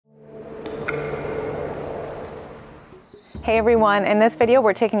Hey everyone, in this video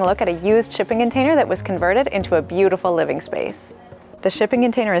we're taking a look at a used shipping container that was converted into a beautiful living space. The shipping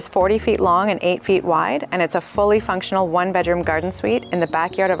container is 40 feet long and 8 feet wide, and it's a fully functional one-bedroom garden suite in the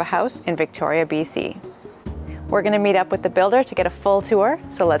backyard of a house in Victoria, BC. We're going to meet up with the builder to get a full tour,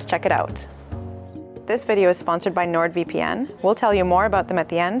 so let's check it out. This video is sponsored by NordVPN. We'll tell you more about them at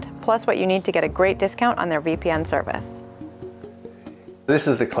the end, plus what you need to get a great discount on their VPN service. This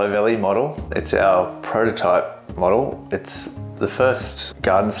is the Clovelly model. It's our prototype model. It's the first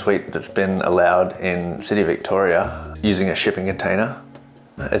garden suite that's been allowed in City of Victoria using a shipping container.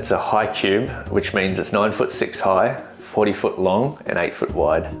 It's a high cube, which means it's 9'6" high, 40 foot long and 8 foot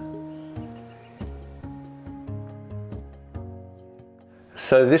wide.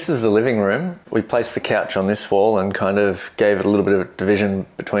 So this is the living room. We placed the couch on this wall and kind of gave it a little bit of a division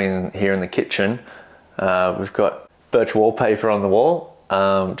between here and the kitchen. We've got birch wallpaper on the wall,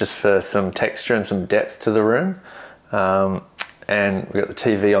 just for some texture and some depth to the room. And we've got the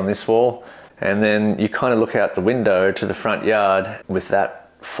TV on this wall. And then you kind of look out the window to the front yard with that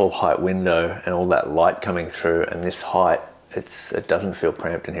full height window and all that light coming through, and this height, it doesn't feel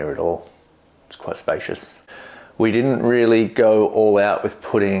cramped in here at all. It's quite spacious. We didn't really go all out with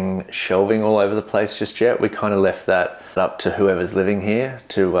putting shelving all over the place just yet. We kind of left that up to whoever's living here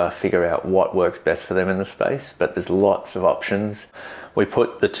to figure out what works best for them in the space, but there's lots of options. We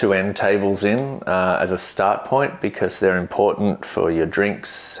put the two end tables in as a start point because they're important for your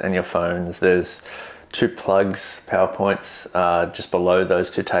drinks and your phones. There's two plugs, power points, just below those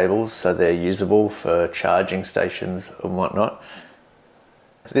two tables, so they're usable for charging stations and whatnot.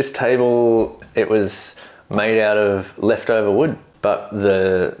 This table, it was made out of leftover wood, but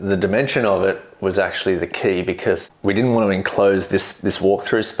the dimension of it was actually the key because we didn't want to enclose this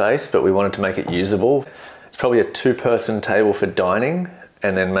walk-through space, but we wanted to make it usable. It's probably a two-person table for dining,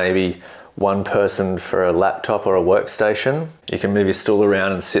 and then maybe one person for a laptop or a workstation. You can move your stool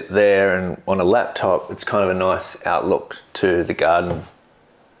around and sit there, and on a laptop, it's kind of a nice outlook to the garden.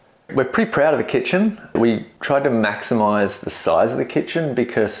 We're pretty proud of the kitchen. We tried to maximize the size of the kitchen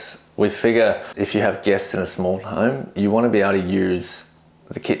because we figure if you have guests in a small home, you want to be able to use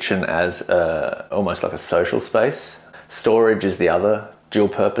the kitchen as almost like a social space. Storage is the other dual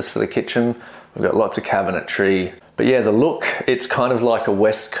purpose for the kitchen. We've got lots of cabinetry. But yeah, the look, it's kind of like a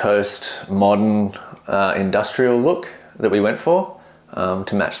West Coast modern industrial look that we went for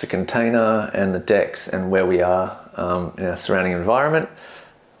to match the container and the decks and where we are in our surrounding environment.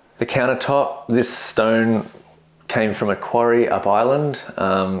 The countertop, this stone came from a quarry up island.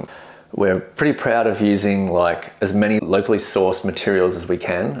 We're pretty proud of using like as many locally sourced materials as we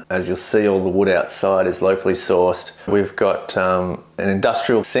can. As you'll see, all the wood outside is locally sourced. We've got an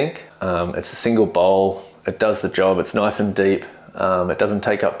industrial sink. It's a single bowl. It does the job. It's nice and deep. It doesn't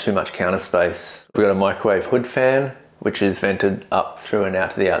take up too much counter space. We've got a microwave hood fan, which is vented up through and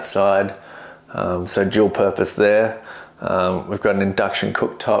out to the outside. So dual purpose there. We've got an induction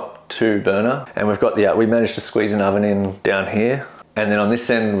cooktop, 2 burner, and we've got we managed to squeeze an oven in down here. And then on this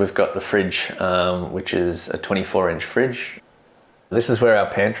end, we've got the fridge, which is a 24-inch fridge. This is where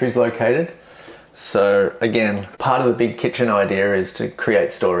our pantry is located. So again, part of the big kitchen idea is to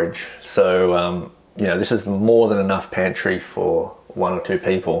create storage. So, you know, this is more than enough pantry for 1 or 2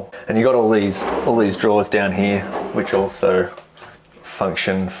 people. And you've got all these drawers down here, which also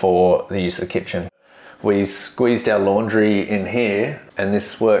function for the use of the kitchen. We squeezed our laundry in here, and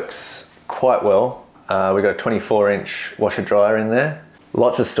this works quite well. We've got a 24-inch washer dryer in there.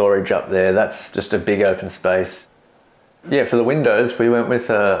 Lots of storage up there. That's just a big open space. Yeah, for the windows, we went with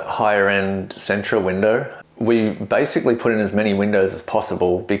a higher end central window. We basically put in as many windows as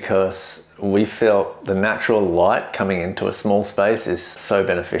possible because we felt the natural light coming into a small space is so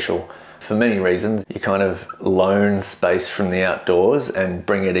beneficial. For many reasons, you kind of loan space from the outdoors and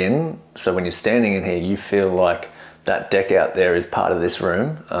bring it in. So when you're standing in here, you feel like that deck out there is part of this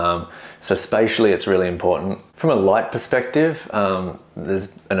room. So spatially, it's really important. From a light perspective, there's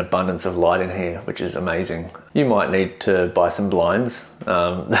an abundance of light in here, which is amazing. You might need to buy some blinds,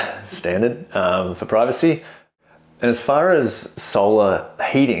 standard, for privacy. And as far as solar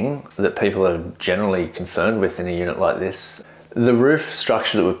heating that people are generally concerned with in a unit like this, the roof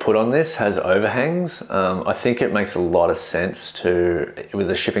structure that we've put on this has overhangs. I think it makes a lot of sense with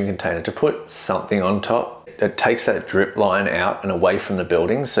a shipping container, to put something on top. It takes that drip line out and away from the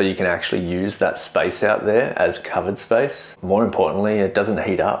building, so you can actually use that space out there as covered space. More importantly, it doesn't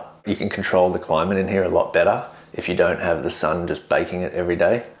heat up. You can control the climate in here a lot better if you don't have the sun just baking it every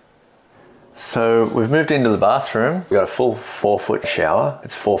day. So we've moved into the bathroom. We've got a full 4-foot shower.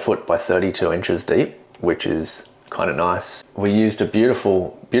 It's 4 foot by 32 inches deep, which is kind of nice. We used a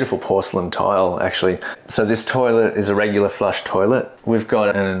beautiful porcelain tile actually. So this toilet is a regular flush toilet. We've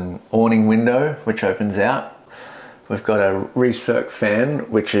got an awning window which opens out. We've got a recirc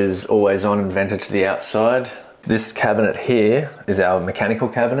fan which is always on and vented to the outside. This cabinet here is our mechanical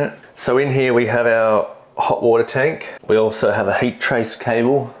cabinet. So in here we have our hot water tank. We also have a heat trace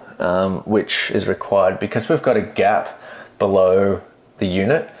cable which is required because we've got a gap below the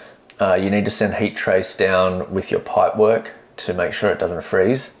unit. You need to send heat trace down with your pipe work to make sure it doesn't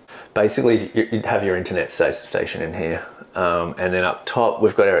freeze. Basically, you'd have your internet station in here. And then up top,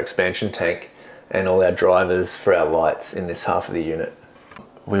 we've got our expansion tank and all our drivers for our lights in this half of the unit.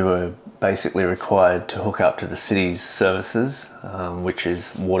 We were basically required to hook up to the city's services, which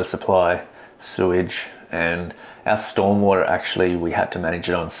is water supply, sewage, and our stormwater, actually, we had to manage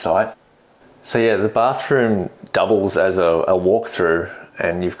it on site. So yeah, the bathroom doubles as a walk-through,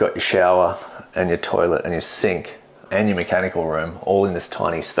 and you've got your shower and your toilet and your sink and your mechanical room all in this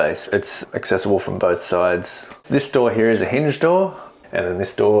tiny space. It's accessible from both sides. This door here is a hinge door, and then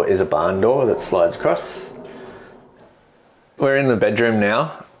this door is a barn door that slides across. We're in the bedroom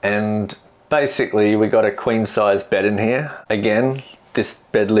now, and basically we got a queen size bed in here. Again, this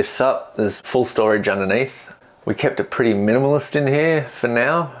bed lifts up, there's full storage underneath. We kept it pretty minimalist in here for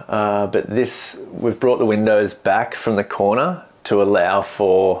now, but we've brought the windows back from the corner to allow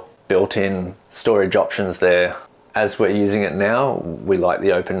for built-in storage options there. As we're using it now, we like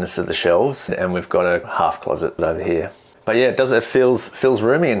the openness of the shelves, and we've got a half closet over here. But yeah, it feels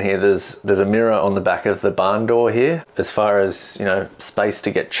roomy in here. There's a mirror on the back of the barn door here. As far as, you know, space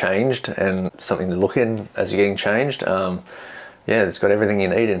to get changed and something to look in as you're getting changed, yeah, it's got everything you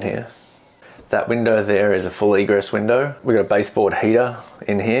need in here. That window there is a full egress window. We've got a baseboard heater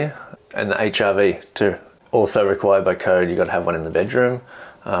in here, and the HRV too. Also required by code, you've got to have one in the bedroom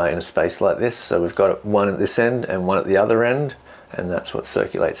in a space like this. So we've got one at this end and one at the other end, and that's what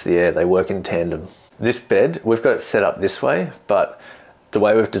circulates the air. They work in tandem. This bed, we've got it set up this way, but the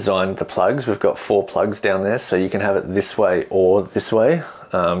way we've designed the plugs, we've got 4 plugs down there, so you can have it this way or this way,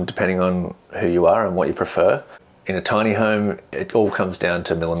 depending on who you are and what you prefer. In a tiny home, it all comes down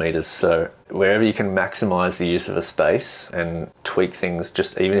to millimeters, so wherever you can maximize the use of a space and tweak things,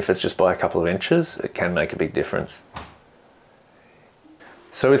 even if it's just by a couple of inches, it can make a big difference.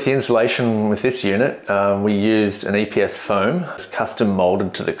 So with the insulation with this unit, we used an EPS foam. It's custom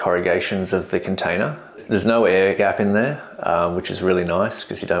molded to the corrugations of the container. There's no air gap in there, which is really nice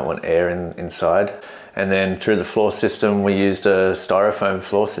because you don't want air inside. And then through the floor system, we used a styrofoam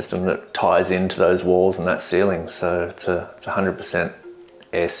floor system that ties into those walls and that ceiling. So it's a 100%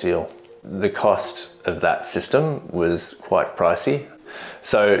 air seal. The cost of that system was quite pricey.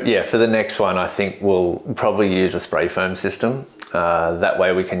 So yeah, for the next one, I think we'll probably use a spray foam system. That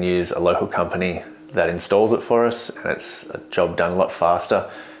way we can use a local company that installs it for us, and it's a job done a lot faster.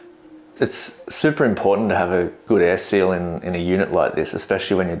 It's super important to have a good air seal in a unit like this,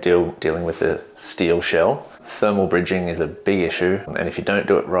 especially when you're dealing with a steel shell. Thermal bridging is a big issue, and if you don't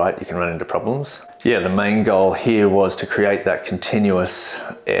do it right, you can run into problems. Yeah, the main goal here was to create that continuous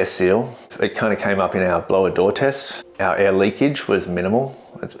air seal. It kind of came up in our blower door test. Our air leakage was minimal.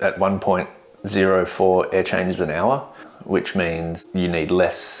 It's at 1.04 air changes an hour, which means you need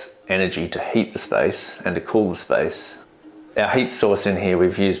less energy to heat the space and to cool the space. Our heat source in here,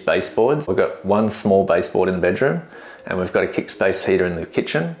 we've used baseboards. We've got one small baseboard in the bedroom, and we've got a kick space heater in the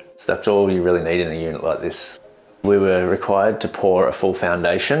kitchen. So that's all you really need in a unit like this. We were required to pour a full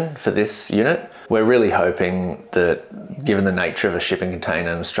foundation for this unit. We're really hoping that, given the nature of a shipping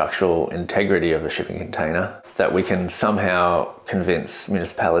container and the structural integrity of a shipping container, that we can somehow convince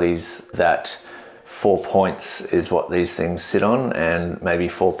municipalities that 4 points is what these things sit on, and maybe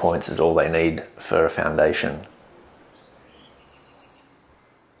 4 points is all they need for a foundation.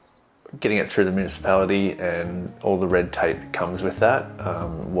 Getting it through the municipality and all the red tape that comes with that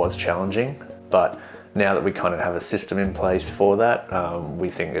was challenging, but now that we kind of have a system in place for that, we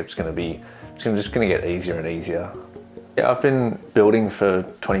think it's just going to get easier and easier. Yeah, I've been building for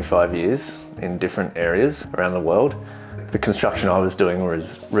 25 years in different areas around the world. The construction I was doing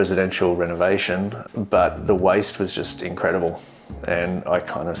was residential renovation, but the waste was just incredible, and I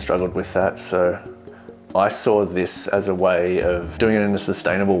kind of struggled with that. So I saw this as a way of doing it in a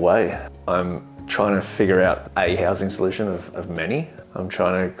sustainable way. I'm trying to figure out a housing solution of many. I'm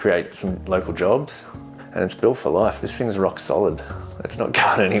trying to create some local jobs, and it's built for life. This thing's rock solid. It's not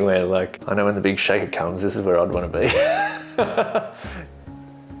going anywhere. Like, I know when the big shaker comes, this is where I'd want to be.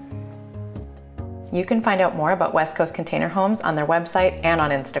 You can find out more about West Coast Container Homes on their website and on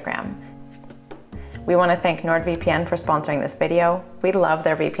Instagram. We want to thank NordVPN for sponsoring this video. We love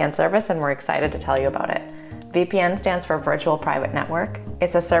their VPN service and we're excited to tell you about it. VPN stands for Virtual Private Network.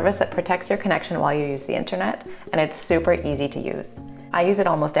 It's a service that protects your connection while you use the internet, and it's super easy to use. I use it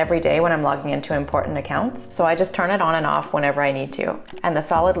almost every day when I'm logging into important accounts, so I just turn it on and off whenever I need to. And the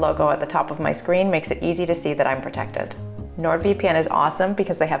solid logo at the top of my screen makes it easy to see that I'm protected. NordVPN is awesome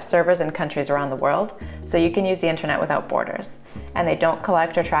because they have servers in countries around the world, so you can use the internet without borders. And they don't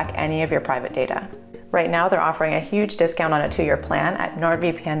collect or track any of your private data. Right now, they're offering a huge discount on a 2-year plan at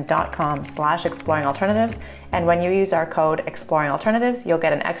nordvpn.com/exploringalternatives, and when you use our code exploringalternatives, you'll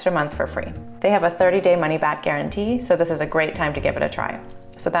get an extra month for free. They have a 30-day money-back guarantee, so this is a great time to give it a try.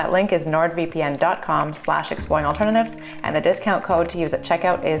 So that link is nordvpn.com/exploringalternatives, and the discount code to use at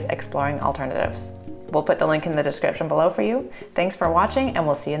checkout is exploringalternatives. We'll put the link in the description below for you. Thanks for watching, and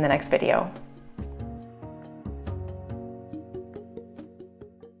we'll see you in the next video.